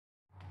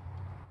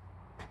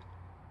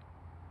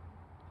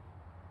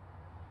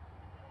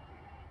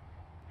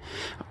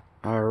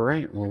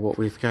Alright, well what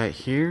we've got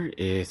here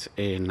is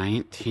a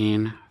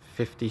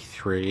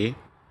 1953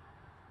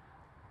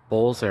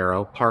 Boles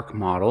Aero park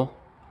model.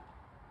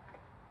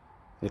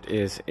 It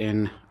is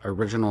in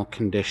original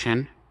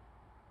condition.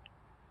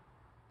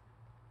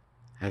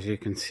 As you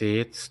can see,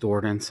 it's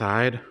stored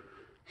inside.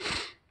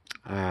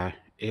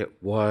 It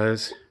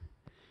was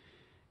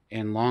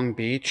in Long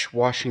Beach,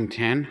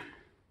 Washington,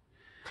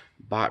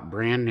 bought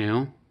brand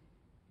new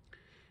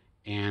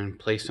and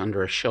placed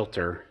under a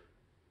shelter.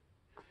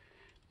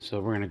 So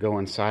we're going to go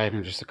inside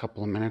in just a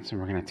couple of minutes and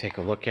we're going to take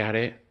a look at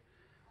it.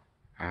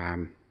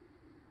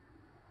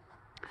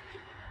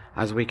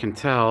 As we can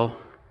tell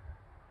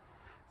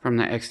from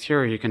the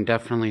exterior, you can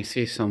definitely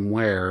see some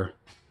wear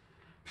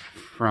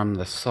from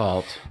the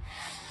salt,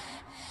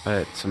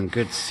 but some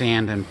good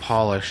sand and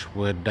polish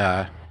would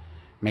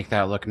make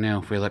that look new.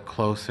 If we look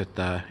close at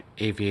the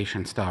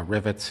aviation style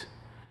rivets,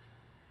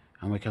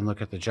 and we can look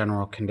at the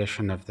general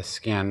condition of the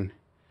skin,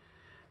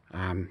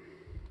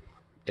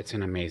 it's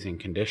in amazing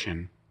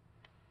condition.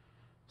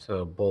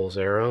 So Boles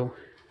Aero,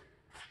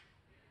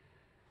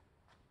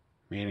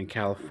 made in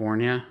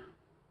California.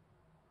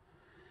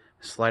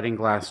 Sliding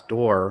glass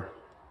door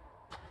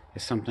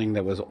is something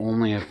that was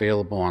only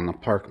available on the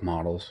park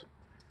models.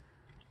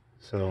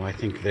 So I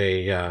think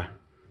they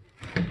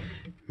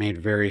made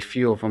very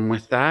few of them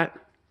with that.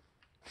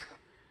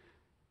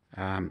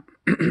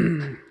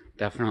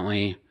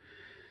 Definitely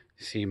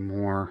see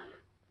more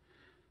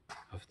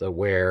of the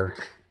wear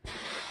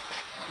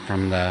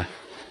from the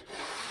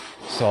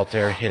salt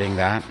air hitting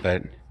that,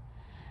 but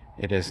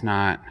it is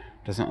not,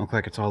 doesn't look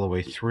like it's all the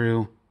way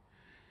through,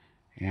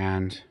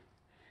 and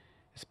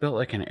it's built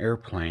like an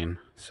airplane,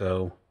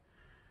 so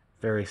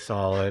very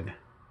solid.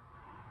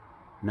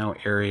 No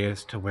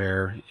areas to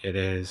where it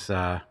is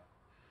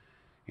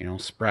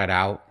spread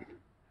out.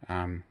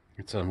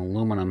 It's an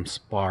aluminum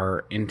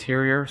spar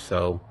interior,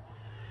 so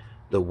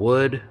the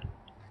wood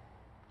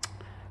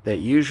that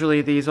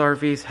usually these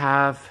RVs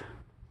have,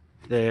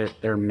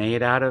 they're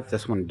made out of,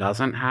 this one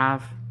doesn't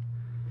have,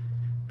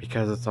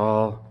 because it's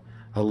all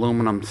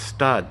aluminum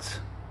studs.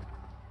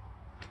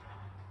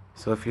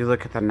 So if you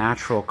look at the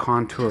natural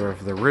contour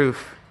of the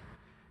roof,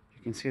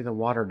 you can see the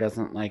water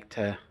doesn't like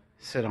to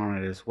sit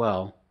on it as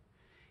well.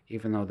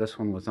 Even though this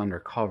one was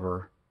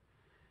undercover,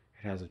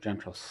 it has a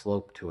gentle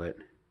slope to it.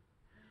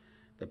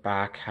 The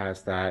back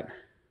has that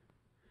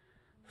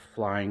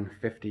flying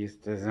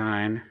 50s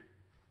design,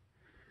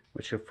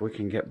 which if we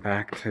can get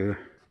back to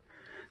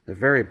the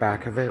very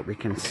back of it, we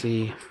can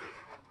see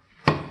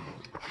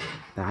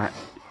that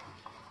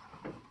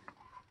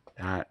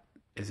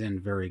is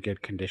in very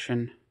good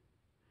condition.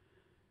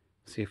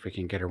 See if we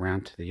can get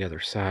around to the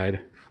other side.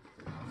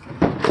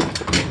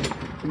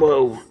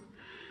 Whoa!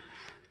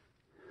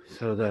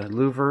 So the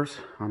louvers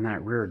on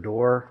that rear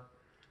door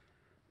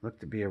look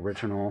to be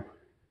original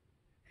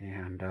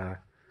and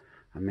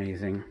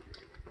amazing.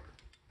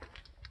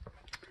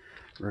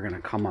 We're going to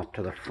come up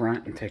to the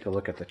front and take a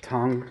look at the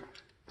tongue.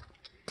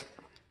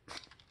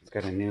 It's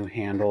got a new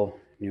handle,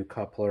 new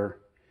coupler,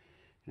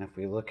 and if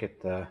we look at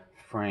the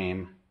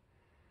frame,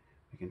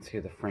 you can see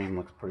the frame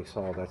looks pretty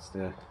solid. That's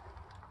the,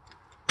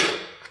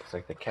 looks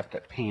like they kept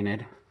it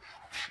painted.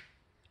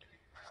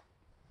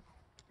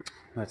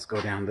 Let's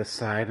go down this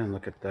side and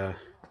look at the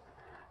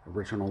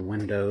original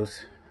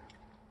windows.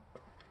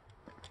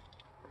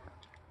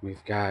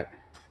 We've got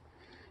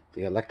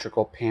the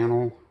electrical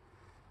panel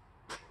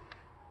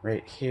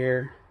right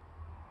here.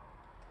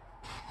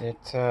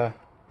 It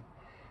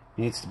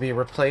needs to be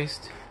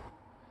replaced.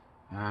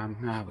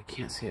 No, we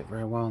can't see it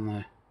very well in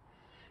the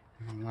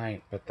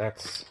light, but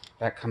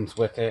that comes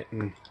with it,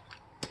 and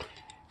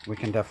we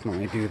can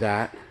definitely do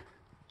that.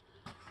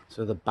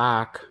 So the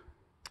back,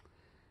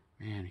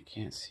 man, you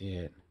can't see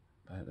it,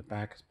 but the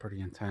back is pretty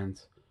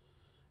intense.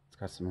 It's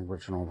got some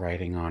original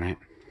writing on it.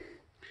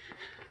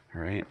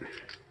 All right,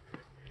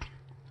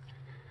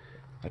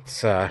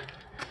 let's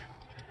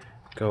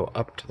go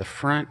up to the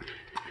front,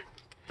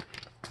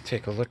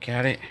 take a look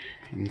at it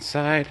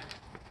inside.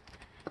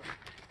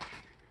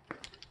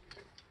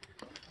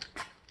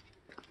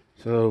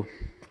 So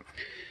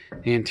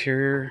the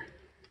interior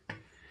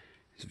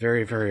is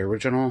very, very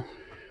original.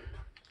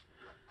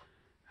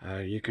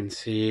 You can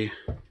see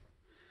a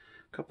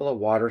couple of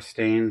water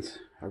stains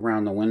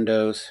around the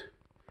windows,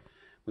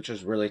 which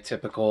is really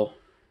typical.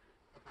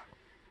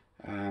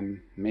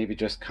 Maybe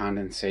just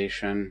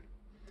condensation,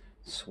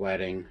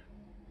 sweating.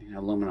 You know,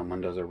 aluminum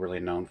windows are really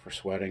known for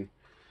sweating.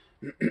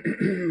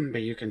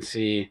 But you can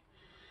see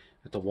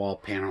that the wall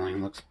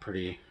paneling looks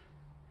pretty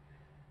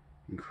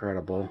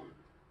incredible.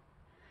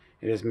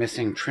 It is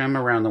missing trim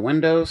around the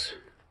windows,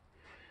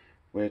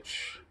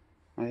 which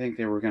I think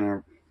they were going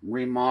to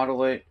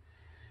remodel it,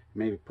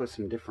 maybe put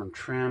some different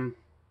trim.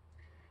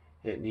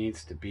 It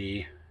needs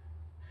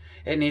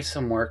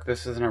some work.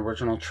 This is an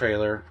original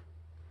trailer,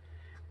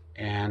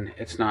 and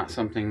it's not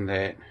something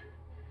that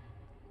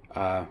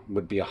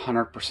would be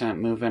 100%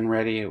 move-in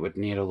ready. It would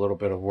need a little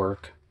bit of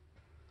work.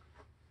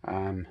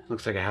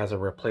 Looks like it has a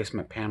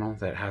replacement panel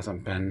that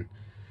hasn't been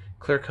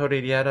clear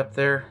coated yet up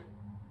there.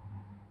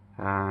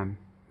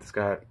 It's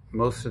got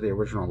most of the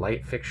original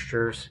light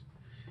fixtures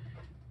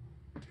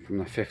from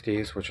the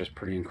 50s, which is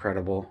pretty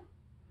incredible.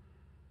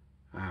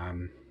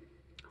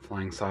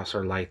 Flying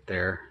saucer light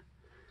there.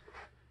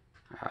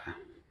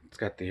 It's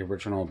got the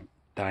original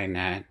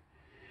dinette,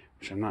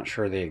 which I'm not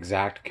sure the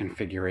exact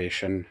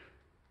configuration.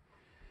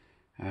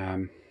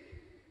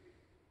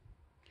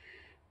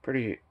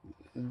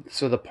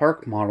 So the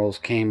park models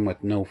came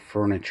with no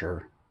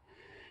furniture,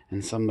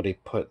 and somebody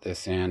put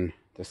this in.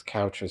 This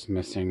couch is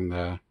missing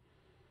the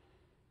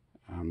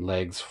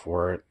legs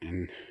for it,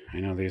 and I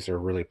know these are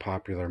really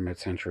popular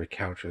mid-century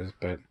couches,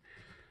 but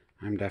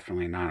I'm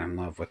definitely not in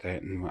love with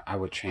it, and I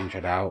would change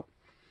it out.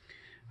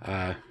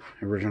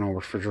 Original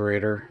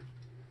refrigerator.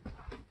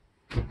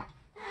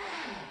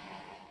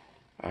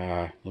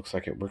 Looks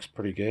like it works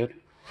pretty good.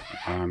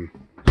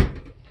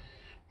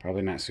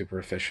 Probably not super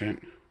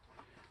efficient.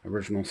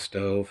 Original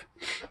stove.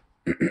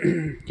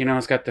 You know,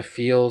 it's got the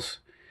feels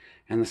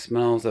and the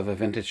smells of a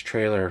vintage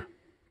trailer.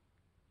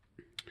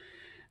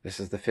 This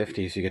is the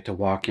 50s. You get to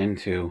walk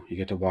into a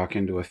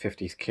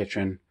 50s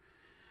kitchen.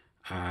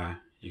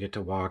 You get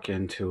to walk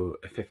into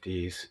a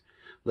 50s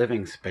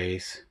living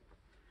space,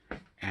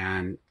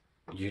 and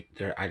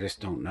I just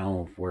don't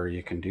know where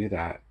you can do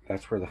that.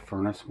 That's where the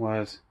furnace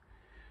was.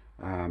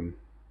 I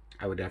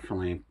would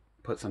definitely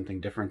put something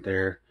different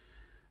there.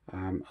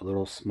 A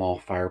little small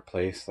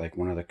fireplace, like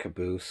one of the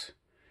caboose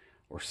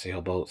or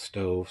sailboat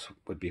stoves,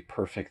 would be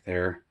perfect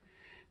there.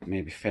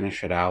 Maybe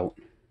finish it out,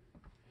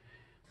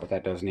 but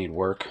that does need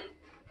work.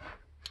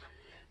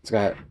 It's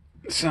got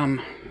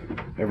some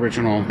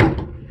original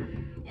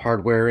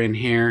hardware in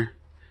here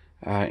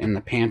in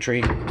the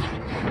pantry.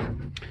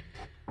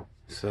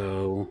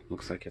 So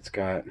looks like it's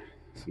got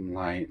some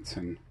lights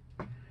and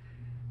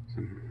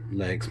some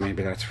legs.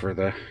 Maybe that's for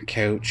the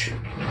couch.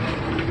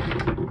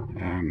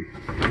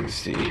 Let's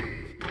see.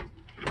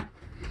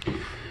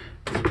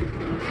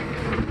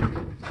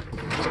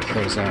 Let's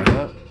close that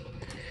up.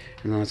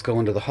 And then let's go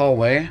into the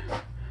hallway.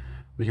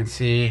 We can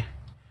see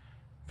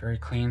very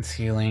clean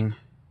ceiling.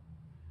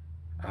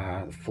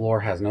 The floor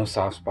has no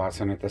soft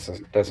spots in it. This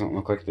doesn't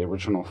look like the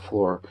original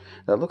floor.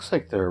 That looks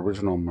like the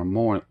original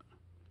Mausoleum,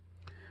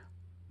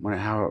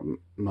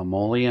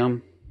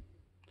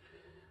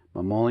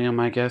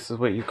 I guess is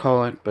what you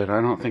call it, but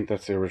I don't think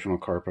that's the original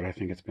carpet. I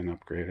think it's been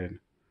upgraded.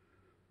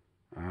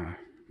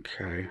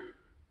 Okay.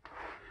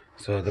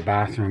 So the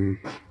bathroom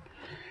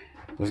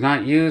was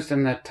not used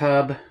in the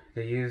tub.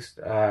 They used,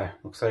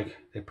 looks like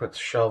they put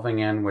shelving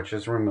in, which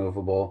is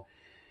removable.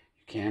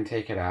 You can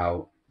take it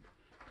out.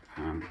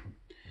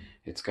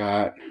 It's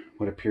got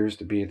what appears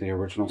to be the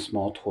original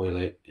small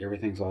toilet.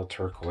 Everything's all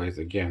turquoise.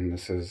 Again,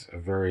 this is a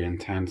very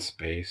intense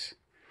space.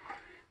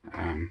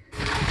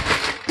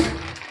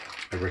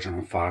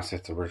 Original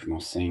faucets,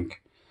 original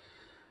sink,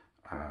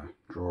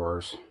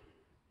 drawers.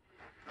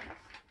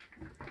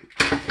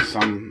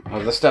 Some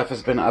of the stuff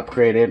has been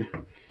upgraded.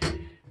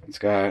 It's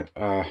got,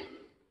 the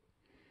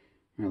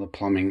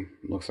plumbing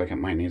looks like it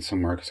might need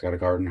some work. It's got a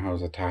garden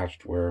hose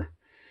attached where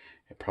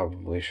it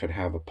probably should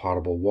have a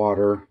potable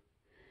water.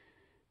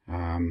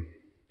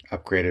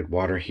 Upgraded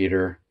water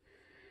heater,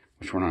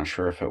 which we're not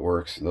sure if it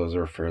works. Those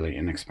are fairly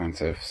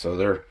inexpensive. So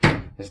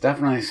there's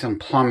definitely some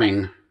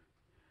plumbing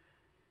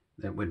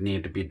that would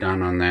need to be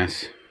done on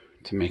this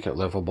to make it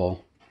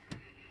livable.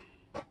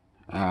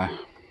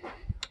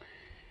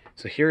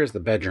 So here is the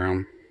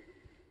bedroom,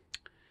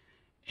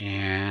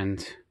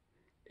 and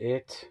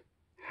it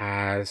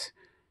has,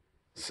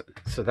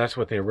 so that's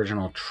what the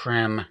original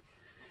trim,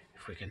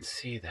 if we can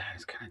see that,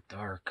 it's kind of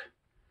dark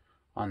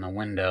on the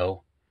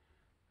window.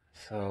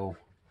 So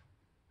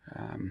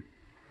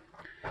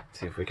let's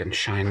see if we can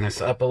shine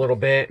this up a little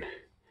bit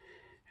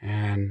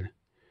and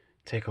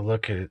take a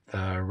look at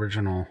the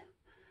original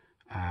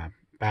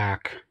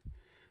back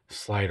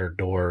slider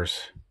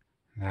doors.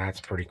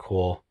 That's pretty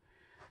cool.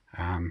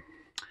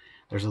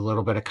 There's a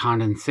little bit of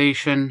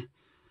condensation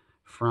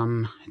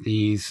from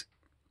these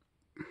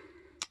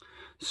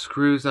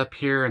screws up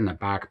here in the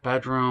back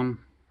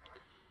bedroom.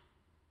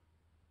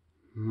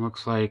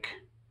 Looks like,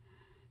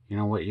 you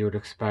know, what you would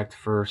expect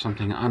for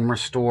something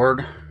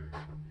unrestored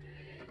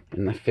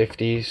in the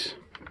 50s.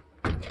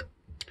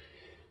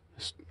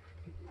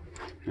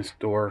 This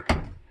door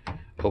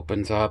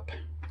opens up.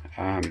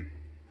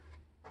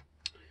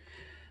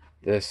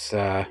 This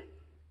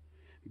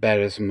bed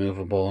is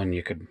movable, and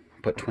you could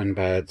put twin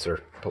beds or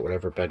put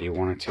whatever bed you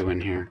wanted to in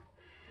here.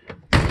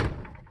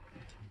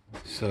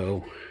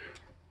 So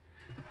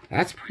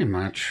that's pretty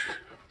much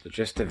the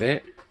gist of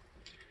it.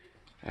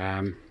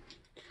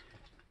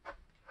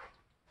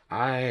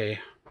 I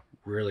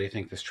really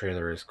think this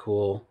trailer is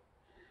cool,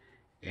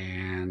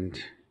 and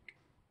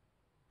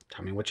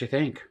tell me what you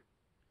think.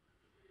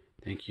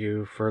 Thank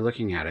you for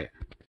looking at it.